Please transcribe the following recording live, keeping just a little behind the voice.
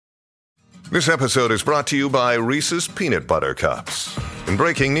This episode is brought to you by Reese's Peanut Butter Cups. In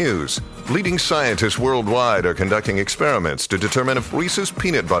breaking news, leading scientists worldwide are conducting experiments to determine if Reese's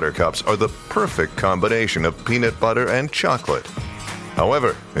Peanut Butter Cups are the perfect combination of peanut butter and chocolate.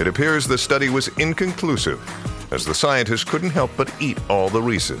 However, it appears the study was inconclusive, as the scientists couldn't help but eat all the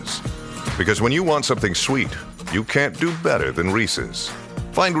Reese's. Because when you want something sweet, you can't do better than Reese's.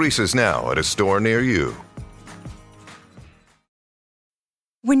 Find Reese's now at a store near you.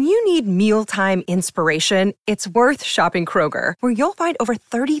 When you need mealtime inspiration, it's worth shopping Kroger, where you'll find over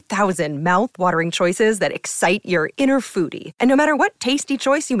 30,000 mouth-watering choices that excite your inner foodie. And no matter what tasty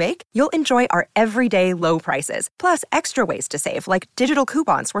choice you make, you'll enjoy our everyday low prices, plus extra ways to save, like digital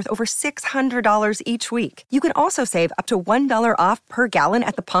coupons worth over $600 each week. You can also save up to $1 off per gallon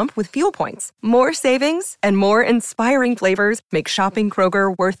at the pump with fuel points. More savings and more inspiring flavors make shopping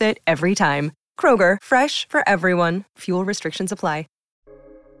Kroger worth it every time. Kroger, fresh for everyone. Fuel restrictions apply.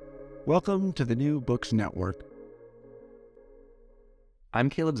 Welcome to the New Books Network.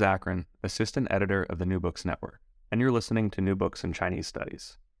 I'm Caleb Zachrin, Assistant Editor of the New Books Network, and you're listening to New Books in Chinese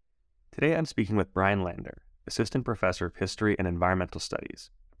Studies. Today I'm speaking with Brian Lander, Assistant Professor of History and Environmental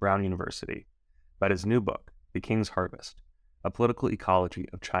Studies at Brown University, about his new book, The King's Harvest, A Political Ecology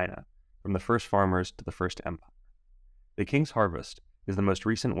of China, From the First Farmers to the First Empire. The King's Harvest is the most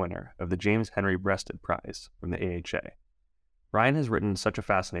recent winner of the James Henry Breasted Prize from the AHA. Brian has written such a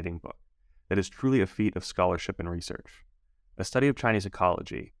fascinating book that is truly a feat of scholarship and research. A study of Chinese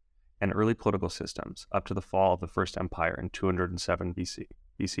ecology and early political systems up to the fall of the First Empire in 207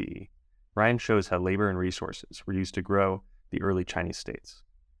 BCE. Brian shows how labor and resources were used to grow the early Chinese states.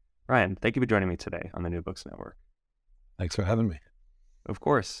 Brian, thank you for joining me today on the New Books Network. Thanks for having me. Of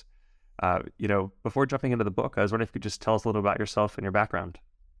course. Before jumping into the book, I was wondering if you could just tell us a little about yourself and your background.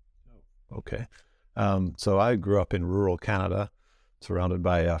 Okay. So I grew up in rural Canada, surrounded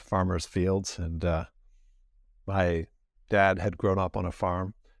by farmers' fields, and my dad had grown up on a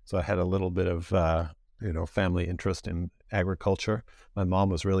farm, so I had a little bit of family interest in agriculture. My mom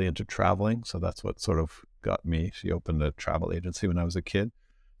was really into traveling, so that's what sort of got me. She opened a travel agency when I was a kid,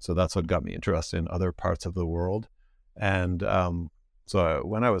 so that's what got me interested in other parts of the world. And so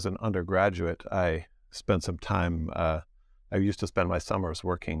when I was an undergraduate, I spent some time. I used to spend my summers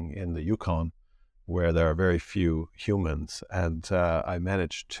working in the Yukon, where there are very few humans. And I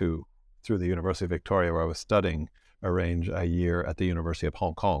managed to, through the University of Victoria, where I was studying, arrange a year at the University of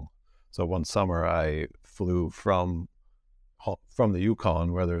Hong Kong. So one summer I flew from the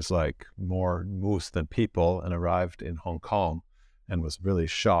Yukon, where there's like more moose than people, and arrived in Hong Kong and was really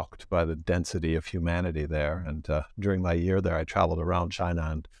shocked by the density of humanity there. And during my year there, I traveled around China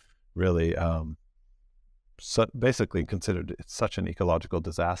and really basically considered it such an ecological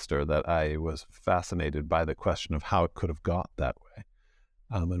disaster that I was fascinated by the question of how it could have got that way.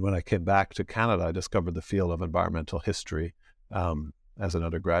 And when I came back to Canada, I discovered the field of environmental history as an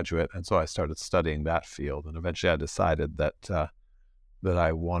undergraduate, and so I started studying that field. And eventually, I decided that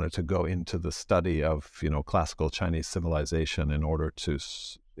I wanted to go into the study of classical Chinese civilization in order to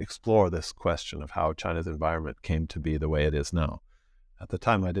explore this question of how China's environment came to be the way it is now. At the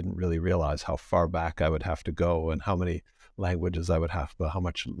time, I didn't really realize how far back I would have to go and how many languages I would have, but how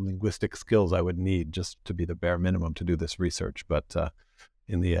much linguistic skills I would need just to be the bare minimum to do this research. But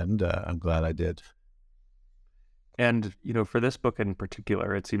in the end, I'm glad I did. And, for this book in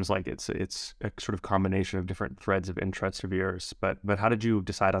particular, it seems like it's a sort of combination of different threads of interest of yours. But how did you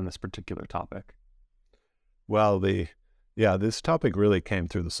decide on this particular topic? Well, this topic really came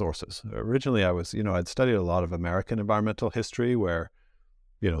through the sources. Originally, I'd studied a lot of American environmental history where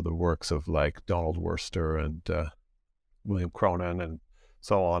the works of like Donald Worcester and William Cronin and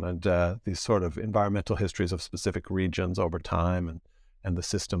so on, and these sort of environmental histories of specific regions over time and the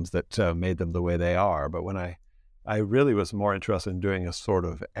systems that made them the way they are. But when I really was more interested in doing a sort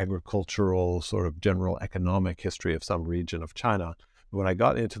of agricultural, sort of general economic history of some region of China. When I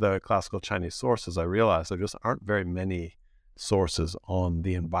got into the classical Chinese sources, I realized there just aren't very many sources on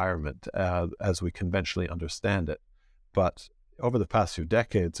the environment as we conventionally understand it. But over the past few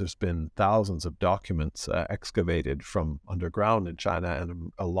decades, there's been thousands of documents excavated from underground in China,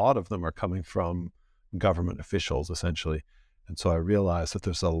 and a lot of them are coming from government officials, essentially. And so I realized that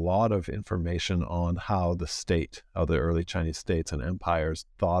there's a lot of information on how the state, how the early Chinese states and empires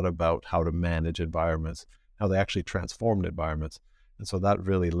thought about how to manage environments, how they actually transformed environments. And so that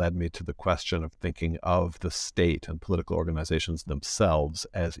really led me to the question of thinking of the state and political organizations themselves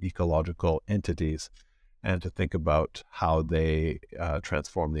as ecological entities, and to think about how they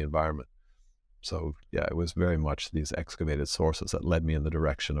transform the environment. So yeah, it was very much these excavated sources that led me in the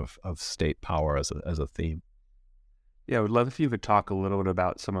direction of state power as a theme. Yeah, I would love if you could talk a little bit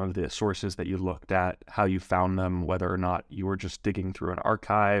about some of the sources that you looked at, how you found them, whether or not you were just digging through an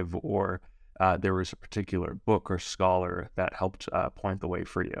archive or there was a particular book or scholar that helped point the way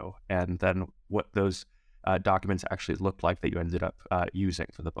for you, and then what those documents actually looked like that you ended up using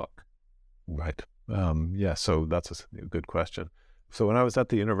for the book. Right. Yeah, so that's a good question. So when I was at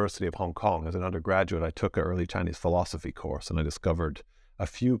the University of Hong Kong as an undergraduate, I took an early Chinese philosophy course, and I discovered a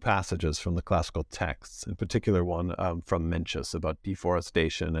few passages from the classical texts, in particular one from Mencius about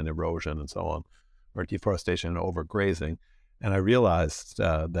deforestation and erosion and so on, or deforestation and overgrazing. And I realized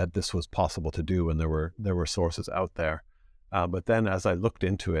that this was possible to do, and there were sources out there. But then as I looked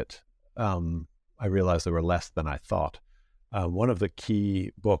into it, I realized there were less than I thought. One of the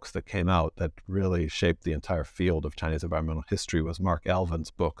key books that came out that really shaped the entire field of Chinese environmental history was Mark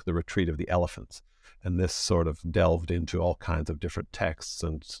Alvin's book, The Retreat of the Elephants. And this sort of delved into all kinds of different texts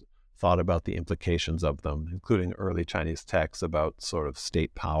and thought about the implications of them, including early Chinese texts about sort of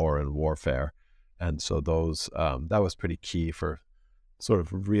state power and warfare. And so that was pretty key for sort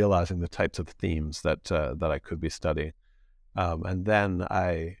of realizing the types of themes that I could be studying. And then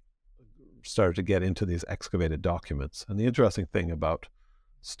I started to get into these excavated documents. And the interesting thing about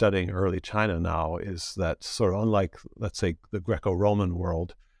studying early China now is that sort of unlike, let's say, the Greco-Roman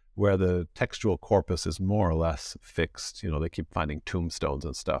world, where the textual corpus is more or less fixed, they keep finding tombstones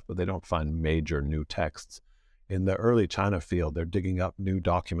and stuff, but they don't find major new texts. In the early China field, they're digging up new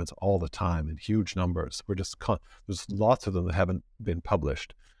documents all the time in huge numbers. There's lots of them that haven't been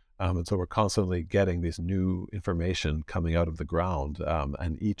published. And so we're constantly getting these new information coming out of the ground.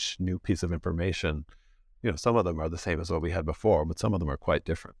 And each new piece of information, some of them are the same as what we had before, but some of them are quite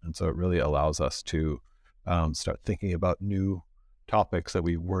different. And so it really allows us to start thinking about new topics that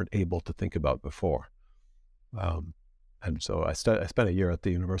we weren't able to think about before. And so I spent a year at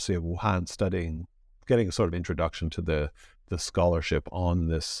the University of Wuhan getting a sort of introduction to the scholarship on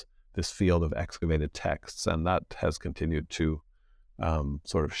this field of excavated texts. And that has continued to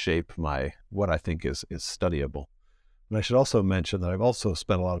sort of shape what I think is studyable. And I should also mention that I've also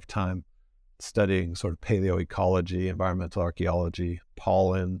spent a lot of time studying sort of paleoecology, environmental archaeology,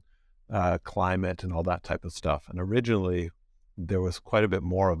 pollen, climate, and all that type of stuff. And originally, there was quite a bit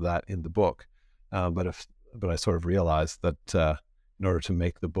more of that in the book, but I sort of realized that in order to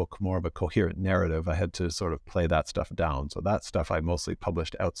make the book more of a coherent narrative, I had to sort of play that stuff down. So that stuff I mostly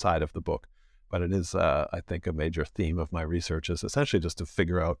published outside of the book. But it is, I think, a major theme of my research is essentially just to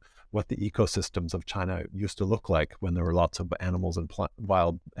figure out what the ecosystems of China used to look like when there were lots of animals and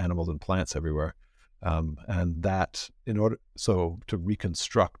wild animals and plants everywhere. And that, to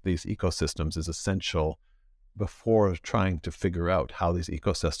reconstruct these ecosystems is essential before trying to figure out how these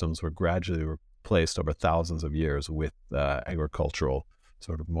ecosystems were gradually replaced over thousands of years with agricultural,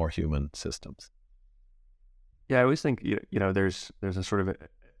 sort of more human systems. Yeah, I always think there's a sort of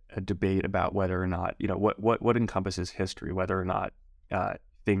a debate about whether or not what encompasses history, whether or not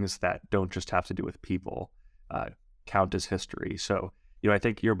things that don't just have to do with people count as history. So I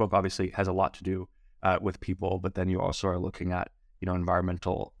think your book obviously has a lot to do with people, but then you also are looking at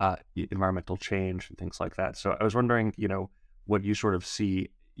environmental change and things like that. So I was wondering what you sort of see.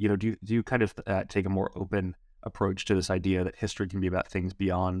 Do you kind of take a more open approach to this idea that history can be about things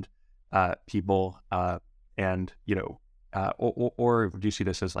beyond people, and or do you see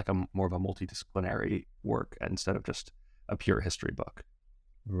this as like more of a multidisciplinary work instead of just a pure history book?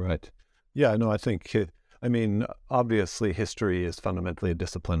 Right. Yeah, no, I think, obviously history is fundamentally a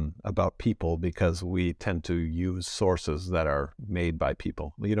discipline about people because we tend to use sources that are made by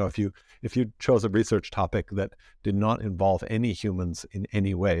people. If you chose a research topic that did not involve any humans in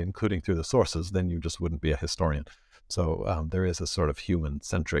any way, including through the sources, then you just wouldn't be a historian. So there is a sort of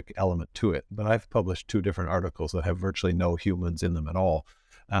human-centric element to it. But I've published 2 different articles that have virtually no humans in them at all.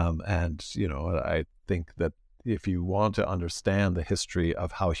 I think that if you want to understand the history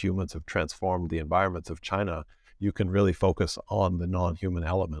of how humans have transformed the environments of China, you can really focus on the non-human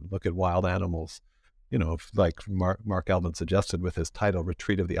element. Look at wild animals, like Mark Alvin suggested with his title,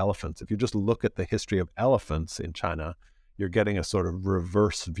 Retreat of the Elephants. If you just look at the history of elephants in China, you're getting a sort of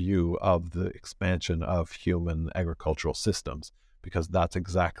reverse view of the expansion of human agricultural systems, because that's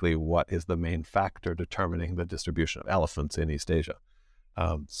exactly what is the main factor determining the distribution of elephants in East Asia.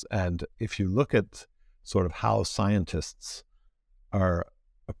 And if you look at sort of how scientists are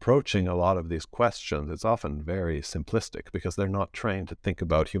approaching a lot of these questions, it's often very simplistic because they're not trained to think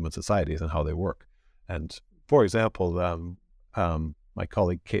about human societies and how they work. And for example, my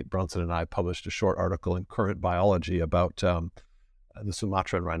colleague Kate Brunson and I published a short article in Current Biology about the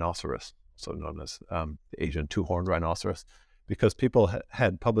Sumatran rhinoceros, so known as the Asian two-horned rhinoceros, because people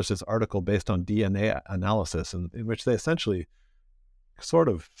had published this article based on DNA analysis, in which they essentially sort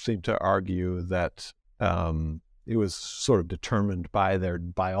of seemed to argue that it was sort of determined by their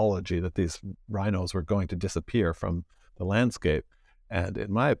biology that these rhinos were going to disappear from the landscape. And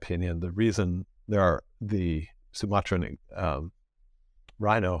in my opinion, the reason the Sumatran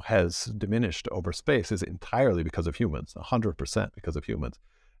rhino has diminished over space is entirely because of humans, 100% because of humans.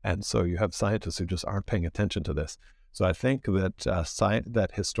 And so you have scientists who just aren't paying attention to this. So I think that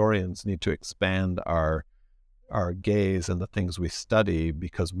that historians need to expand our gaze and the things we study,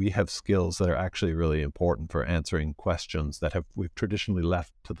 because we have skills that are actually really important for answering questions that we've traditionally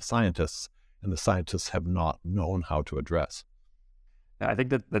left to the scientists, and the scientists have not known how to address. I think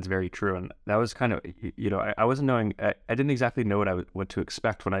that's very true, and that was kind of, I wasn't knowing, I didn't exactly know what to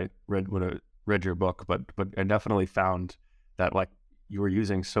expect when I read your book, but I definitely found that like you were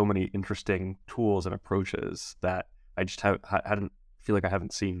using so many interesting tools and approaches that I just hadn't feel like I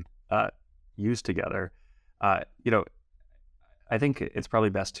haven't seen used together. I think it's probably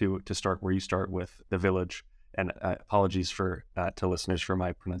best to start where you start with the village. And apologies to listeners for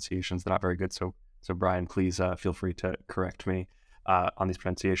my pronunciations; they're not very good. So Brian, please feel free to correct me on these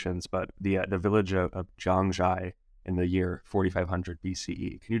pronunciations. But the village of Zhangjai in the year 4500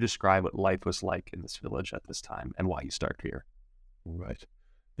 BCE. Can you describe what life was like in this village at this time and why you start here? Right.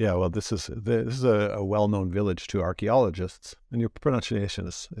 Yeah, well, this is a well-known village to archaeologists, and your pronunciation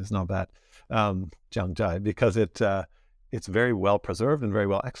is not bad, Zhangjai, because it's very well preserved and very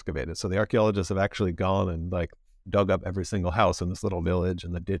well excavated. So the archaeologists have actually gone and like dug up every single house in this little village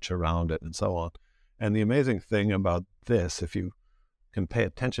and the ditch around it and so on. And the amazing thing about this, if you can pay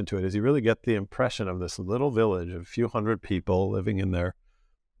attention to it, is you really get the impression of this little village of a few hundred people living in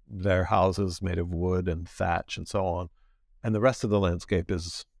their houses made of wood and thatch and so on. And the rest of the landscape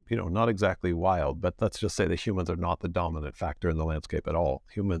is, not exactly wild, but let's just say that humans are not the dominant factor in the landscape at all.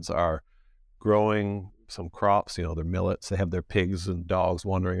 Humans are growing some crops, they're millets, they have their pigs and dogs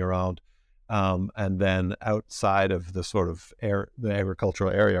wandering around. And then outside of the sort of the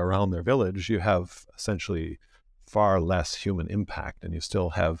agricultural area around their village, you have essentially far less human impact, and you still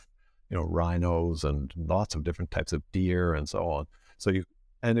have, rhinos and lots of different types of deer and so on.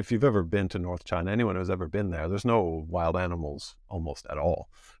 And if you've ever been to North China, anyone who's ever been there, there's no wild animals almost at all,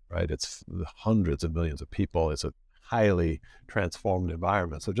 right? It's hundreds of millions of people. It's a highly transformed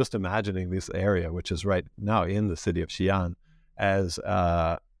environment. So just imagining this area, which is right now in the city of Xi'an, as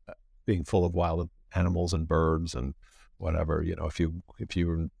being full of wild animals and birds and whatever, if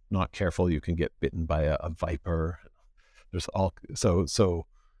you're not careful, you can get bitten by a viper. There's all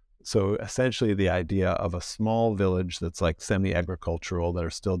So essentially the idea of a small village that's like semi-agricultural, that are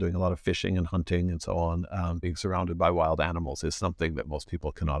still doing a lot of fishing and hunting and so on, being surrounded by wild animals, is something that most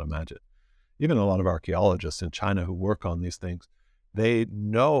people cannot imagine. Even a lot of archaeologists in China who work on these things, they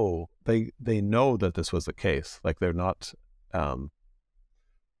know that this was the case. Like they're not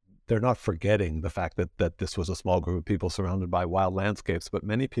forgetting the fact that this was a small group of people surrounded by wild landscapes, but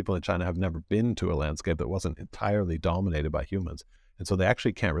many people in China have never been to a landscape that wasn't entirely dominated by humans. And so they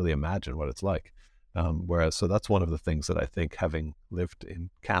actually can't really imagine what it's like. So that's one of the things that I think, having lived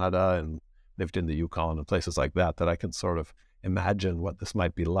in Canada and lived in the Yukon and places like that I can sort of imagine what this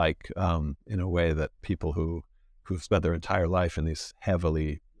might be like in a way that people who've spent their entire life in these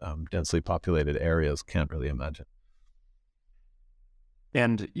heavily densely populated areas can't really imagine.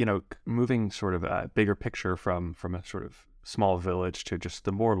 And, moving sort of a bigger picture from a sort of small village to just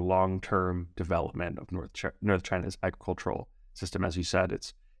the more long-term development of North China's agricultural system, as you said,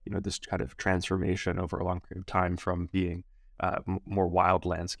 it's, this kind of transformation over a long period of time from being more wild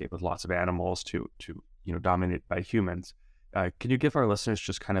landscape with lots of animals to dominated by humans. Can you give our listeners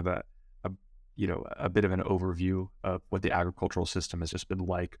just kind of a bit of an overview of what the agricultural system has just been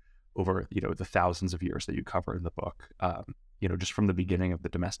like over, the thousands of years that you cover in the book, just from the beginning of the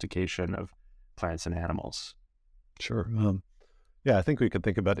domestication of plants and animals? Sure. I think we could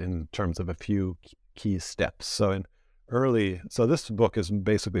think about it in terms of a few key steps. So this book is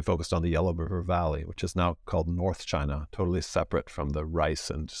basically focused on the Yellow River Valley, which is now called North China, totally separate from the rice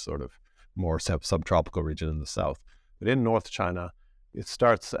and sort of more subtropical region in the south. But in North China, it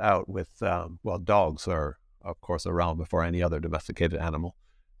starts out with, dogs are, of course, around before any other domesticated animal.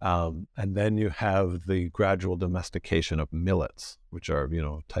 And then you have the gradual domestication of millets, which are,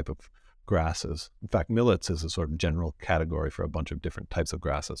 type of grasses. In fact, millets is a sort of general category for a bunch of different types of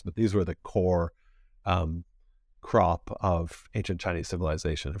grasses, but these were the core crop of ancient Chinese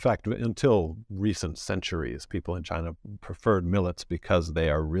civilization. In fact, until recent centuries, people in China preferred millets because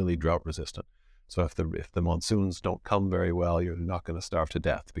they are really drought resistant. So if the monsoons don't come very well, you're not going to starve to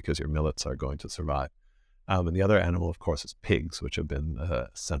death because your millets are going to survive. And the other animal, of course, is pigs, which have been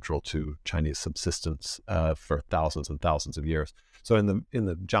central to Chinese subsistence for thousands and thousands of years. So in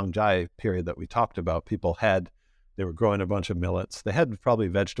the Zhangjia period that we talked about, they were growing a bunch of millets. They had probably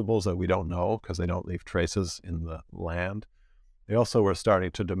vegetables that we don't know because they don't leave traces in the land. They also were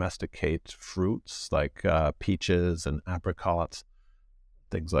starting to domesticate fruits like peaches and apricots,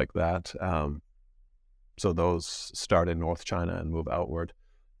 things like that. So those start in North China and move outward.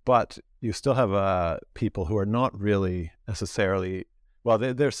 But you still have people who are not really necessarily, well,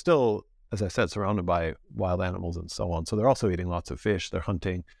 they're still, as I said, surrounded by wild animals and so on. So they're also eating lots of fish. They're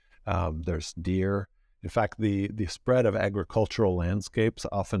hunting. There's deer. In fact, the spread of agricultural landscapes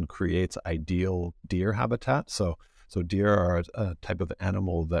often creates ideal deer habitat. So deer are a type of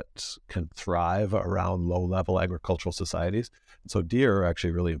animal that can thrive around low-level agricultural societies. And so deer are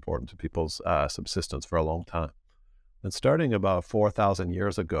actually really important to people's subsistence for a long time. And starting about 4,000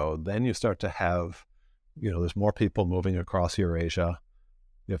 years ago, then you start to have, there's more people moving across Eurasia.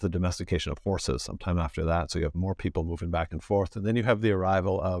 You have the domestication of horses sometime after that. So you have more people moving back and forth. And then you have the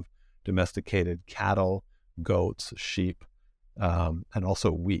arrival of domesticated cattle, goats, sheep, and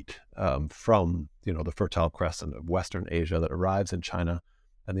also wheat from, the Fertile Crescent of Western Asia that arrives in China.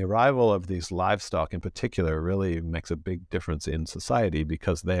 And the arrival of these livestock in particular really makes a big difference in society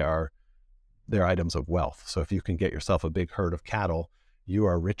because they're items of wealth. So if you can get yourself a big herd of cattle, you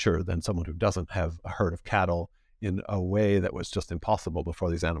are richer than someone who doesn't have a herd of cattle in a way that was just impossible before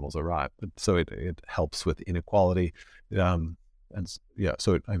these animals arrived. So it helps with inequality. So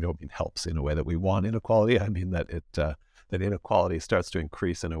I don't mean helps in a way that we want inequality. I mean that that inequality starts to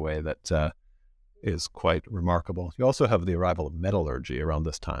increase in a way that is quite remarkable. You also have the arrival of metallurgy around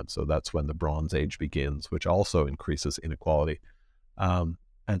this time. So that's when the Bronze Age begins, which also increases inequality.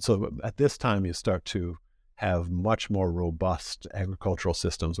 And so at this time, you start to have much more robust agricultural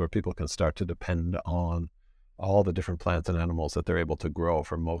systems where people can start to depend on all the different plants and animals that they're able to grow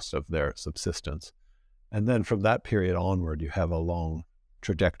for most of their subsistence. And then from that period onward, you have a long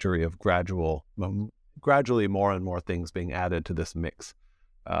trajectory of gradually more and more things being added to this mix.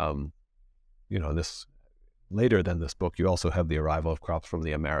 This later than this book, you also have the arrival of crops from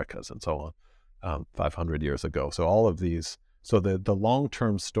the Americas and so on, 500 years ago. So all of these. So the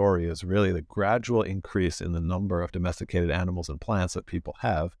long-term story is really the gradual increase in the number of domesticated animals and plants that people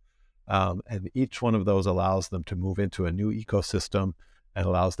have. And each one of those allows them to move into a new ecosystem and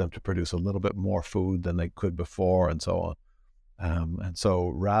allows them to produce a little bit more food than they could before and so on. And so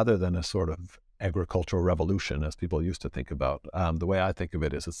rather than a sort of agricultural revolution, as people used to think about, the way I think of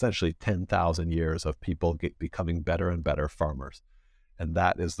it is essentially 10,000 years of people becoming better and better farmers. And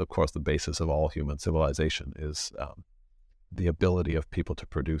that is, of course, the basis of all human civilization is the ability of people to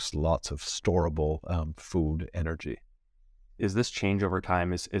produce lots of storable food, energy. Is this change over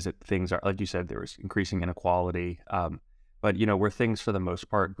time? Is it things are, like you said, there was increasing inequality, but were things for the most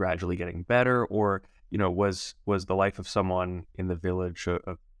part gradually getting better, or was the life of someone in the village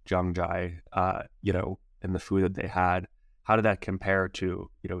of Zhangjia, and the food that they had, how did that compare to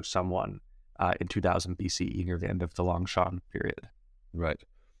someone in 2000 BCE near the end of the Longshan period? Right.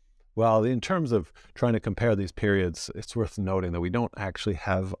 Well, in terms of trying to compare these periods, it's worth noting that we don't actually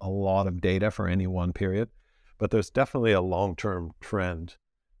have a lot of data for any one period, but there's definitely a long-term trend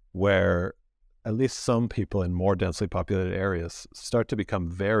where at least some people in more densely populated areas start to become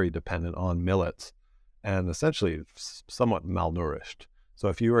very dependent on millets and essentially somewhat malnourished. So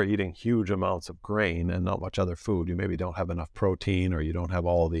if you are eating huge amounts of grain and not much other food, you maybe don't have enough protein, or you don't have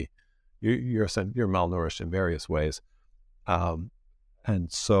you're malnourished in various ways.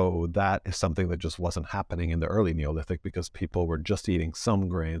 And so that is something that just wasn't happening in the early Neolithic because people were just eating some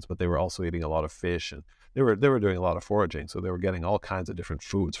grains, but they were also eating a lot of fish, and they were doing a lot of foraging. So they were getting all kinds of different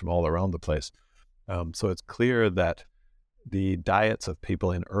foods from all around the place. So it's clear that the diets of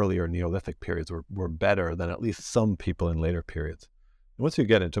people in earlier Neolithic periods were better than at least some people in later periods. And once you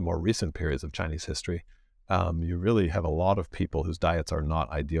get into more recent periods of Chinese history, you really have a lot of people whose diets are not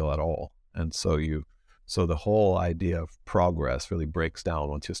ideal at all. And so the whole idea of progress really breaks down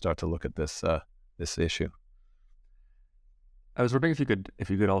once you start to look at this issue. I was wondering if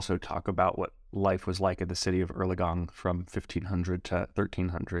you could also talk about what life was like in the city of Erlangen from 1500 to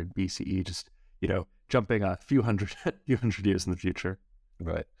 1300 BCE, just jumping a few hundred years in the future.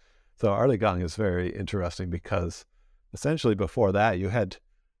 Right. So Erlangen is very interesting because essentially before that you had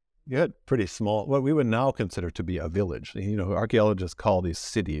pretty small, what we would now consider to be a village. Archaeologists call these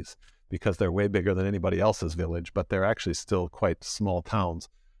cities because they're way bigger than anybody else's village, but they're actually still quite small towns.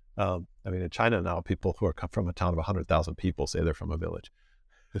 In China now, people who come from a town of 100,000 people say they're from a village.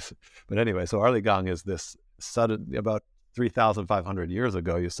 But anyway, so Erlangen is this sudden, about 3,500 years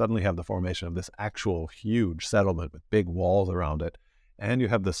ago, you suddenly have the formation of this actual huge settlement with big walls around it. And you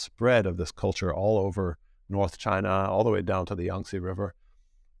have the spread of this culture all over North China, all the way down to the Yangtze River.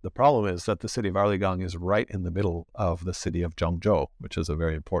 The problem is that the city of Arligang is right in the middle of the city of Zhengzhou, which is a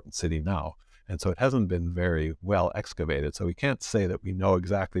very important city now. And so it hasn't been very well excavated. So we can't say that we know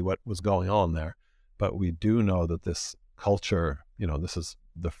exactly what was going on there, but we do know that this culture, this is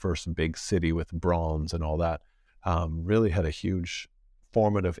the first big city with bronze and all that, really had a huge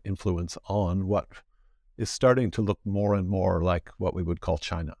formative influence on what is starting to look more and more like what we would call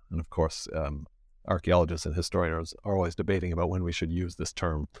China. And of course, archaeologists and historians are always debating about when we should use this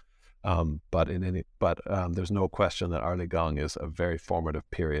term. But there's no question that Arligang is a very formative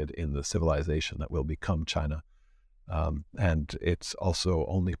period in the civilization that will become China. And it's also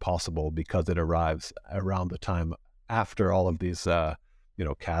only possible because it arrives around the time after all of these,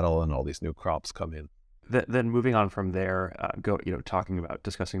 cattle and all these new crops come in. Then moving on from there,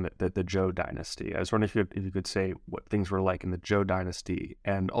 discussing the Zhou dynasty. I was wondering if you could say what things were like in the Zhou dynasty,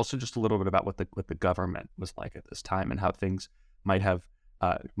 and also just a little bit about what the government was like at this time and how things might have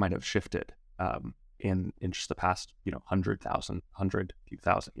shifted in just the past few thousand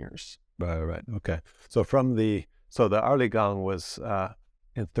years. Right. Okay. So the Arligang was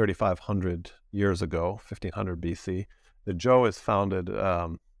in 3,500 years ago, 1500 BC. The Zhou is founded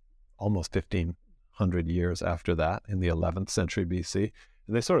almost 1,500 years after that, in the 11th century BC.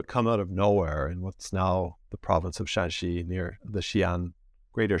 And they sort of come out of nowhere in what's now the province of Shanxi, near the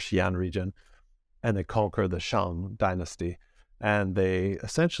greater Xi'an region. And they conquer the Shang dynasty. And they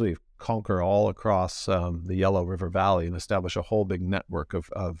essentially conquer all across the Yellow River Valley and establish a whole big network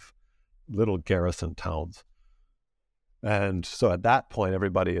of little garrison towns. And so at that point,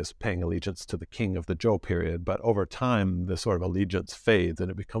 everybody is paying allegiance to the king of the Zhou period. But over time, the sort of allegiance fades and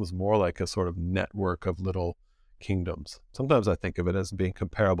it becomes more like a sort of network of little kingdoms. Sometimes I think of it as being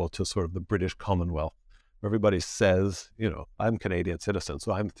comparable to sort of the British Commonwealth, where everybody says, I'm Canadian citizen,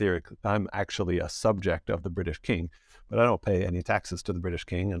 so I'm actually a subject of the British king, but I don't pay any taxes to the British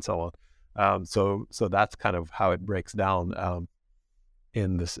king and so on. So that's kind of how it breaks down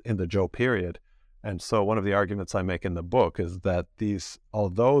in the Zhou period. And so one of the arguments I make in the book is that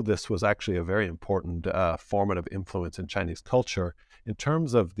although this was actually a very important formative influence in Chinese culture, in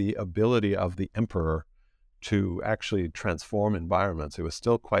terms of the ability of the emperor to actually transform environments, it was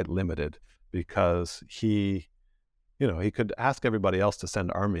still quite limited, because he could ask everybody else to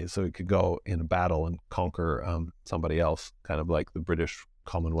send armies so he could go in a battle and conquer somebody else, kind of like the British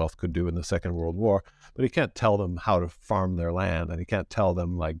Commonwealth could do in the Second World War, but he can't tell them how to farm their land, and he can't tell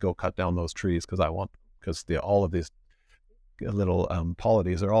them, like, go cut down those trees because all of these little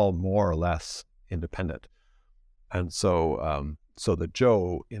polities are all more or less independent. And so the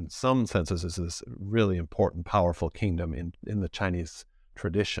Zhou, in some senses, is this really important, powerful kingdom in the Chinese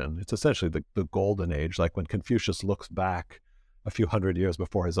tradition. It's essentially the golden age, like when Confucius looks back a few hundred years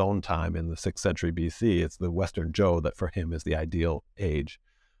before his own time in the 6th century BC, it's the Western Zhou that for him is the ideal age.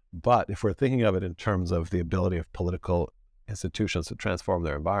 But if we're thinking of it in terms of the ability of political institutions to transform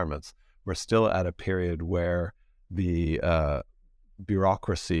their environments, we're still at a period where the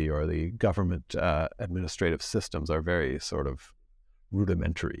bureaucracy or the government administrative systems are very sort of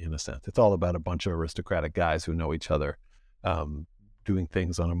rudimentary in a sense. It's all about a bunch of aristocratic guys who know each other, doing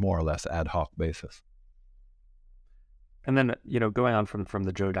things on a more or less ad hoc basis. And then, going on from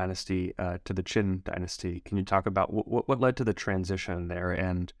the Zhou dynasty to the Qin dynasty, can you talk about what led to the transition there,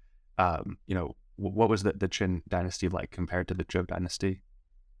 and what was the Qin dynasty like compared to the Zhou dynasty?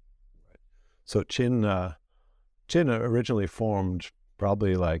 So Qin originally formed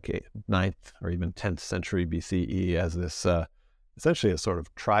probably like 9th or even 10th century BCE as this essentially a sort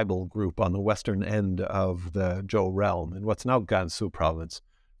of tribal group on the western end of the Zhou realm in what's now Gansu province,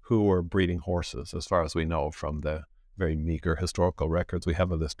 who were breeding horses, as far as we know from the very meager historical records we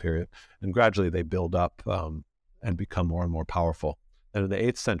have of this period. And gradually they build up and become more and more powerful. And in the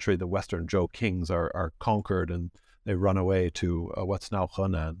 8th century, the Western Zhou kings are conquered and they run away to what's now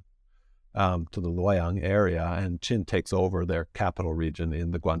Henan, to the Luoyang area, and Qin takes over their capital region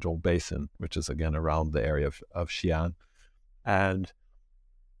in the Guangzhou Basin, which is again around the area of Xi'an. And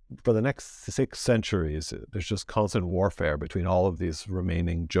for the next 6 centuries, there's just constant warfare between all of these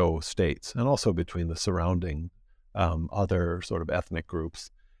remaining Zhou states and also between the surrounding other sort of ethnic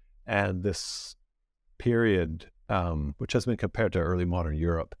groups. And this period, which has been compared to early modern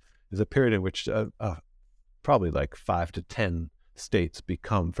Europe, is a period in which probably like 5 to 10 states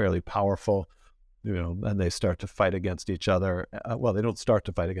become fairly powerful, and they start to fight against each other. Well, they don't start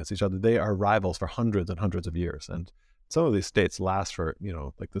to fight against each other. They are rivals for hundreds and hundreds of years. And some of these states last for,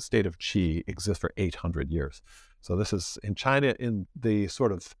 like the state of Qi exists for 800 years. So this is in China, in the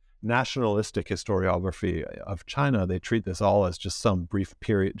sort of nationalistic historiography of China, they treat this all as just some brief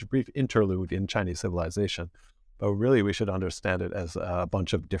interlude in Chinese civilization. But really, we should understand it as a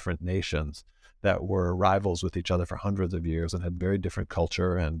bunch of different nations that were rivals with each other for hundreds of years and had very different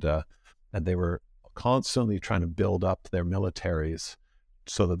culture, and they were constantly trying to build up their militaries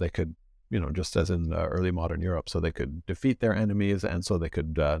so that they could, just as in early modern Europe, so they could defeat their enemies and so they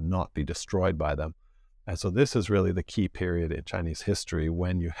could not be destroyed by them. And so this is really the key period in Chinese history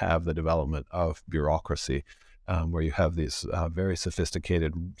when you have the development of bureaucracy, where you have these very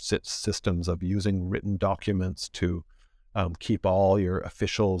sophisticated systems of using written documents to keep all your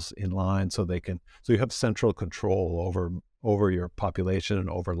officials in line, so you have central control over your population and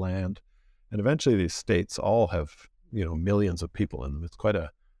over land. And eventually these states all have, millions of people in them. It's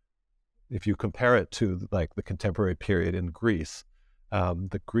if you compare it to like the contemporary period in Greece,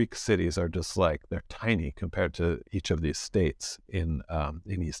 the Greek cities are just they're tiny compared to each of these states in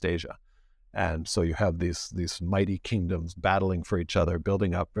East Asia. And so you have these mighty kingdoms battling for each other,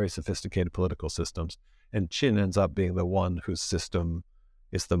 building up very sophisticated political systems. And Qin ends up being the one whose system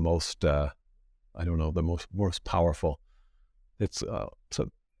is the most, the most powerful. It's so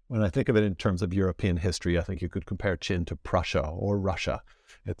when I think of it in terms of European history, I think you could compare Qin to Prussia or Russia.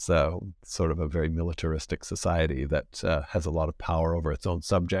 It's sort of a very militaristic society that has a lot of power over its own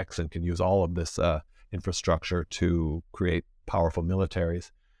subjects and can use all of this infrastructure to create powerful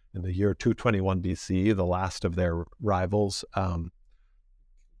militaries. In the year 221 BC, the last of their rivals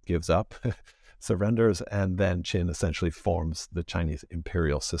gives up, surrenders, and then Qin essentially forms the Chinese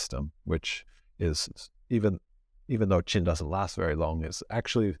imperial system, which is, even though Qin doesn't last very long, is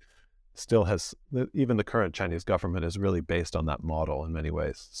actually still has, even the current Chinese government is really based on that model in many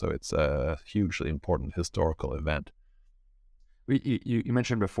ways. So it's a hugely important historical event. You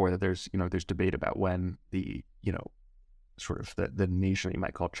mentioned before that there's debate about when the, sort of the nation you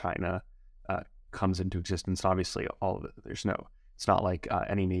might call China comes into existence. Obviously, all of it, it's not like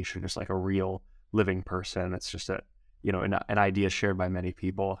any nation is like a real living person. It's just an idea shared by many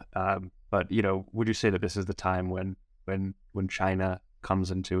people. But would you say that this is the time when China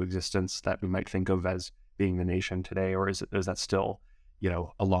comes into existence that we might think of as being the nation today, or is that still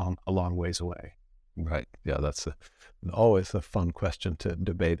a long ways away? Right. Yeah, that's always a fun question to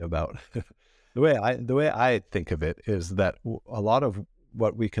debate about. The way I think of it is that a lot of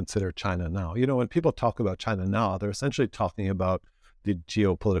what we consider China now, when people talk about China now, they're essentially talking about the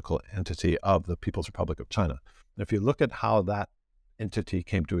geopolitical entity of the People's Republic of China. And if you look at how that entity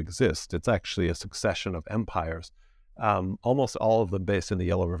came to exist, it's actually a succession of empires, almost all of them based in the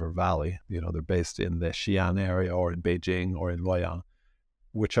Yellow River Valley. They're based in the Xi'an area or in Beijing or in Luoyang,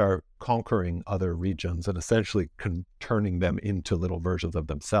 which are conquering other regions and essentially turning them into little versions of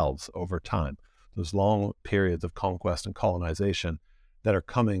themselves over time. Those long periods of conquest and colonization that are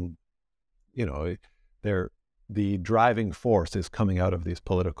coming, the driving force is coming out of these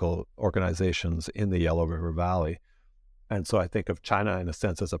political organizations in the Yellow River Valley. And so I think of China in a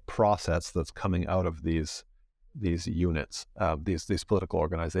sense as a process that's coming out of these units, these political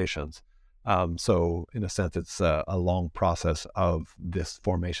organizations. So in a sense, it's a long process of this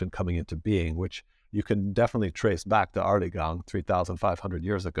formation coming into being, which you can definitely trace back to Erdőgang 3,500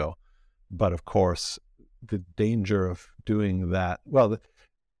 years ago. But of course, the danger of doing that,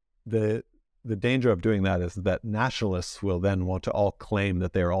 the danger of doing that is that nationalists will then want to all claim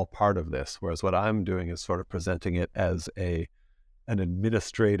that they're all part of this. Whereas what I'm doing is sort of presenting it as an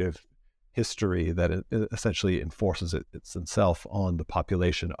administrative history that it essentially enforces itself on the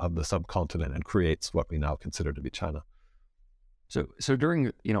population of the subcontinent and creates what we now consider to be China. So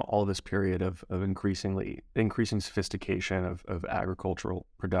during all this period of increasing sophistication of agricultural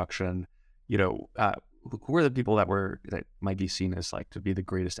production, who are the people that might be seen as like to be the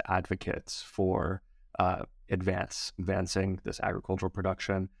greatest advocates for advancing this agricultural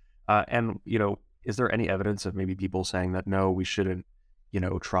production? And is there any evidence of maybe people saying that no, we shouldn't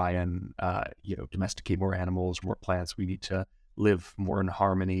try and domesticate more animals, more plants? We need to live more in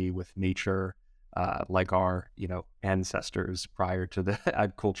harmony with nature, like our ancestors prior to the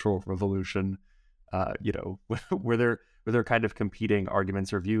agricultural revolution. Were there kind of competing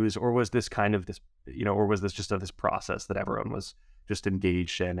arguments or views, or was this just this process that everyone was just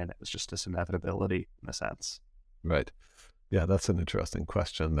engaged in, and it was just this inevitability in a sense? Right. Yeah, that's an interesting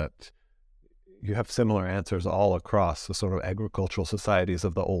question that you have similar answers all across the sort of agricultural societies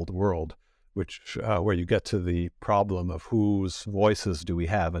of the old world, which where you get to the problem of whose voices do we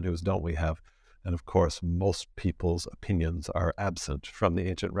have and whose don't we have. And of course, most people's opinions are absent from the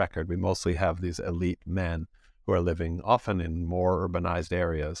ancient record. We mostly have these elite men who are living often in more urbanized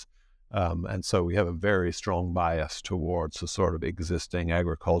areas And so we have a very strong bias towards the sort of existing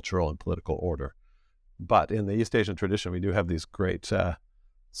agricultural and political order. But in the East Asian tradition, we do have these great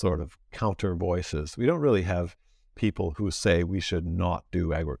sort of counter voices. We don't really have people who say we should not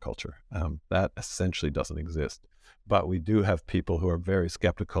do agriculture. That essentially doesn't exist. But we do have people who are very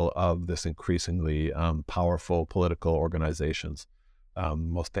skeptical of this increasingly powerful political organizations.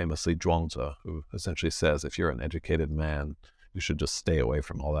 Most famously, Zhuangzi, who essentially says if you're an educated man, you should just stay away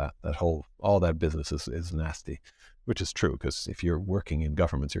from all that. All that business is nasty, which is true, because if you're working in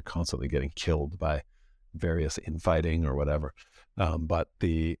governments, you're constantly getting killed by various infighting or whatever. But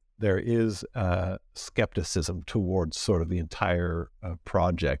there is skepticism towards sort of the entire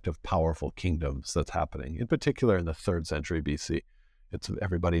project of powerful kingdoms that's happening, in particular in the 3rd century BC.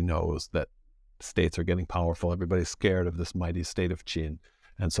 Everybody knows that states are getting powerful. Everybody's scared of this mighty state of Qin.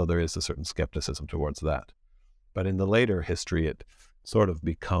 And so there is a certain skepticism towards that. But in the later history, it sort of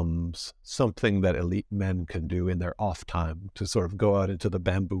becomes something that elite men can do in their off time, to sort of go out into the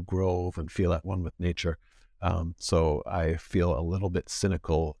bamboo grove and feel at one with nature. So I feel a little bit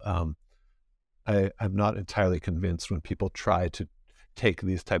cynical. I'm not entirely convinced when people try to take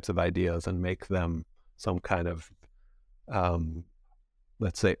these types of ideas and make them some kind of,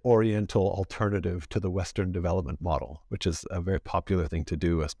 let's say, Oriental alternative to the Western development model, which is a very popular thing to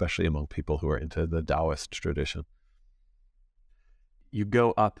do, especially among people who are into the Taoist tradition. You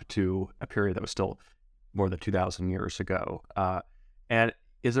go up to a period that was still more than 2,000 years ago. And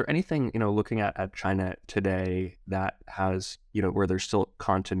is there anything, looking at China today that has, where there's still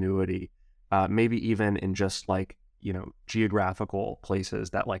continuity, maybe even in just geographical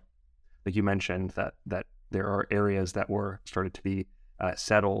places that like you mentioned, that there are areas that were started to be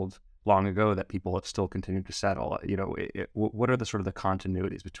settled long ago that people have still continued to settle? What are the sort of the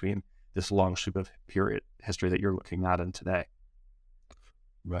continuities between this long sweep of period history that you're looking at in today?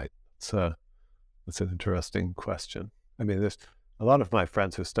 Right. That's an interesting question. I mean, there's a lot of my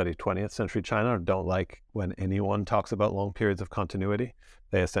friends who study 20th century China don't like when anyone talks about long periods of continuity.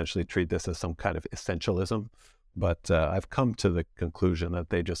 They essentially treat this as some kind of essentialism. But I've come to the conclusion that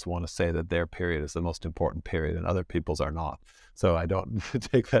they just want to say that their period is the most important period and other people's are not. So I don't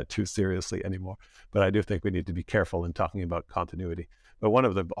take that too seriously anymore. But I do think we need to be careful in talking about continuity. But one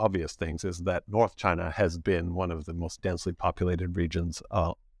of the obvious things is that North China has been one of the most densely populated regions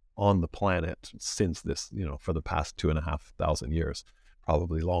on the planet since this, for the past 2,500 years,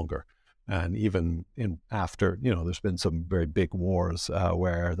 probably longer. And even after, there's been some very big wars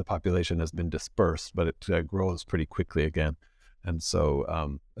where the population has been dispersed, but it grows pretty quickly again. And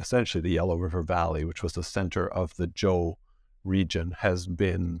so essentially the Yellow River Valley, which was the center of the Zhou region, has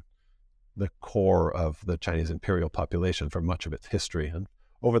been the core of the Chinese imperial population for much of its history. And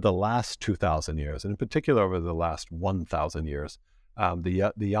over the last 2,000 years, and in particular over the last 1,000 years,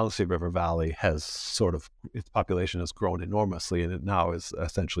 the Yangtze River Valley has its population has grown enormously, and it now is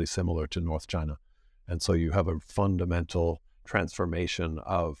essentially similar to North China. And so you have a fundamental transformation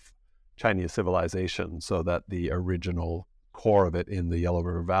of Chinese civilization so that the original core of it in the Yellow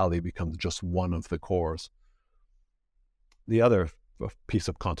River Valley becomes just one of the cores. The other piece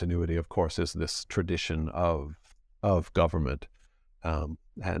of continuity, of course, is this tradition of government.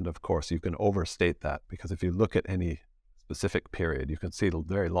 And of course, you can overstate that, because if you look at any specific period, you can see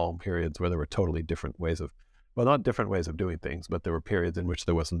very long periods where there were totally different ways of, not different ways of doing things, but there were periods in which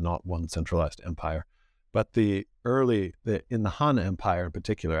there was not one centralized empire. But in the Han Empire in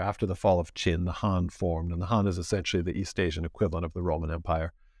particular, after the fall of Qin, the Han formed, and the Han is essentially the East Asian equivalent of the Roman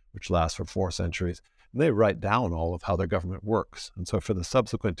Empire, which lasts for 4 centuries. And they write down all of how their government works. And so for the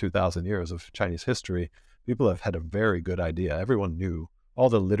subsequent 2,000 years of Chinese history, people have had a very good idea. Everyone knew, all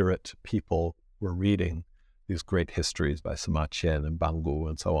the literate people were reading these great histories by Sima Qian and Bangu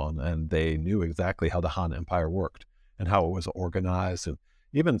and so on, and they knew exactly how the Han Empire worked and how it was organized, and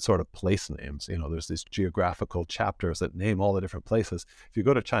even sort of place names. There's these geographical chapters that name all the different places. If you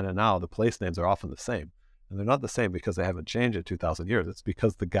go to China now, the place names are often the same. And they're not the same because they haven't changed in 2,000 years. It's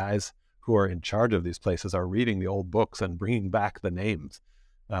because the guys who are in charge of these places are reading the old books and bringing back the names.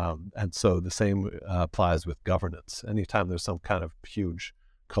 And so the same applies with governance. Anytime there's some kind of huge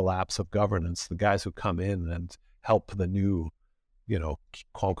collapse of governance, the guys who come in and help the new,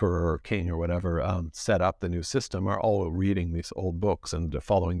 conqueror or king or whatever set up the new system are all reading these old books and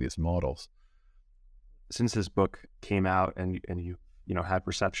following these models. Since this book came out and you had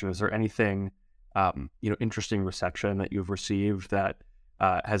reception, is there anything interesting reception that you've received that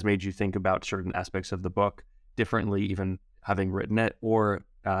has made you think about certain aspects of the book differently, even having written it, or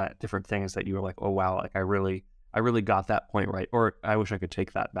different things that you were like, oh wow, like I really got that point right, or I wish I could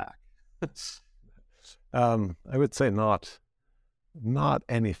take that back? I would say not not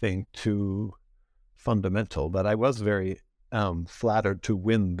anything too fundamental, but I was very flattered to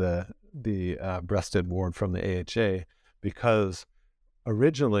win the breasted award from the AHA, because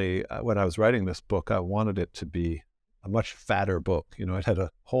originally when I was writing this book, I wanted it to be a much fatter book. It had a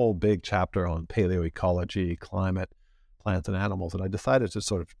whole big chapter on paleoecology, climate, plants and animals, and I decided to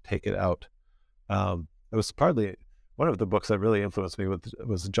sort of take it out. It was partly one of the books that really influenced me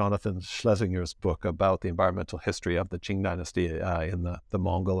was Jonathan Schlesinger's book about the environmental history of the Qing dynasty in the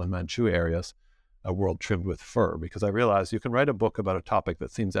Mongol and Manchu areas, A World Trimmed with Fur, because I realized you can write a book about a topic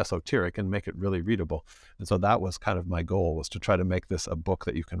that seems esoteric and make it really readable. And so that was kind of my goal, was to try to make this a book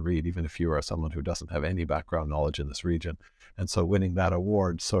that you can read, even if you are someone who doesn't have any background knowledge in this region. And so winning that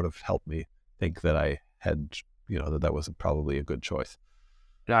award sort of helped me think that I had, that was probably a good choice.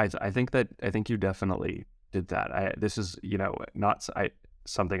 Guys, I think you definitely did that. This is, not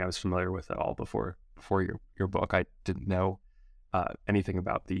something I was familiar with at all before your book. I didn't know anything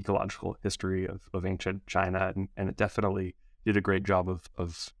about the ecological history of ancient China, and it definitely did a great job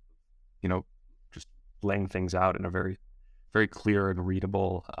of just laying things out in a very, very clear and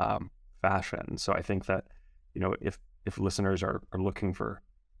readable fashion. So I think that, if listeners are looking for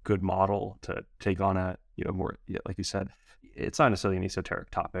good model to take on a, more, like you said, it's not necessarily an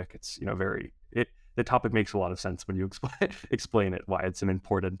esoteric topic. It's, the topic makes a lot of sense when you explain it, why it's an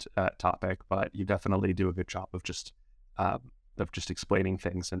important topic, but you definitely do a good job of just explaining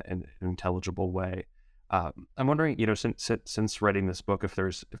things in an intelligible way. I'm wondering, since writing this book, if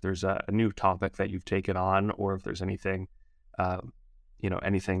there's a new topic that you've taken on, or if there's anything,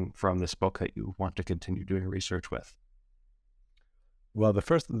 anything from this book that you want to continue doing research with. Well,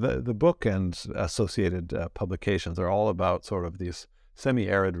 the book and associated publications are all about sort of these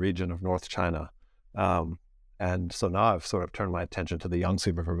semi-arid region of North China. And so now I've sort of turned my attention to the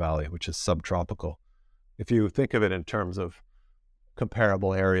Yangtze River Valley, which is subtropical. If you think of it in terms of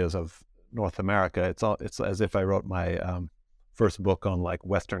comparable areas of North America, it's as if I wrote my first book on like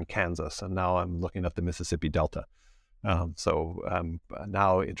Western Kansas, and now I'm looking at the Mississippi Delta. So I'm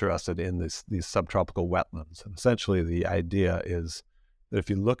now interested in these subtropical wetlands. And essentially the idea is that if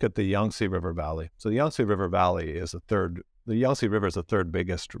you look at the Yangtze River Valley, so the Yangtze River Valley is the Yangtze River is the third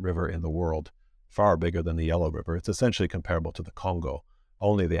biggest river in the world, far bigger than the Yellow River. It's essentially comparable to the Congo,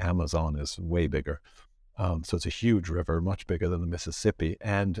 only the Amazon is way bigger. So it's a huge river, much bigger than the Mississippi.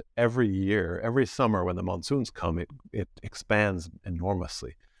 And every summer when the monsoons come, it expands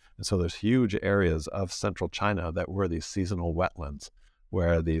enormously. And so there's huge areas of central China that were these seasonal wetlands,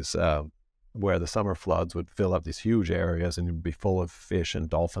 where where the summer floods would fill up these huge areas and it'd be full of fish and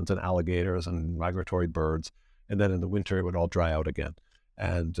dolphins and alligators and migratory birds. And then in the winter, it would all dry out again.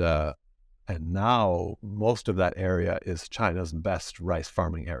 And now most of that area is China's best rice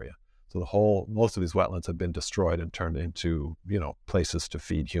farming area. So most of these wetlands have been destroyed and turned into, places to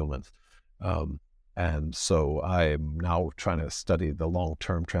feed humans. And so I'm now trying to study the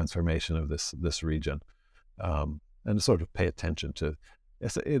long-term transformation of this region, and sort of pay attention to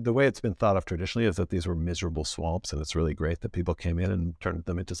the way it's been thought of traditionally is that these were miserable swamps, and it's really great that people came in and turned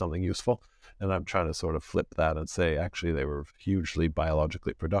them into something useful. And I'm trying to sort of flip that and say, actually, they were hugely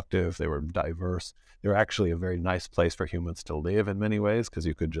biologically productive. They were diverse. They were actually a very nice place for humans to live in many ways, because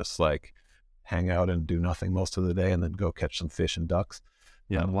you could just like hang out and do nothing most of the day and then go catch some fish and ducks.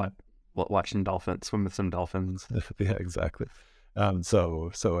 Yeah, watching dolphins, swim with some dolphins. Yeah, exactly.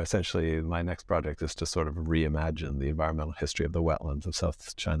 So essentially my next project is to sort of reimagine the environmental history of the wetlands of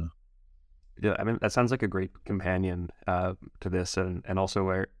South China. Yeah, I mean, that sounds like a great companion to this, and also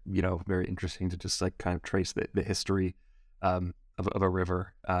where, very interesting to just like kind of trace the history of a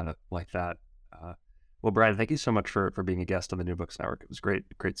river like that. Well, Brian, thank you so much for being a guest on the New Books Network. It was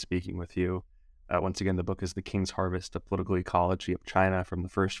great speaking with you. Once again, the book is The King's Harvest, A Political Ecology of China from the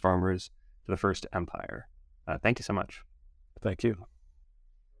First Farmers to the First Empire. Thank you so much. Thank you.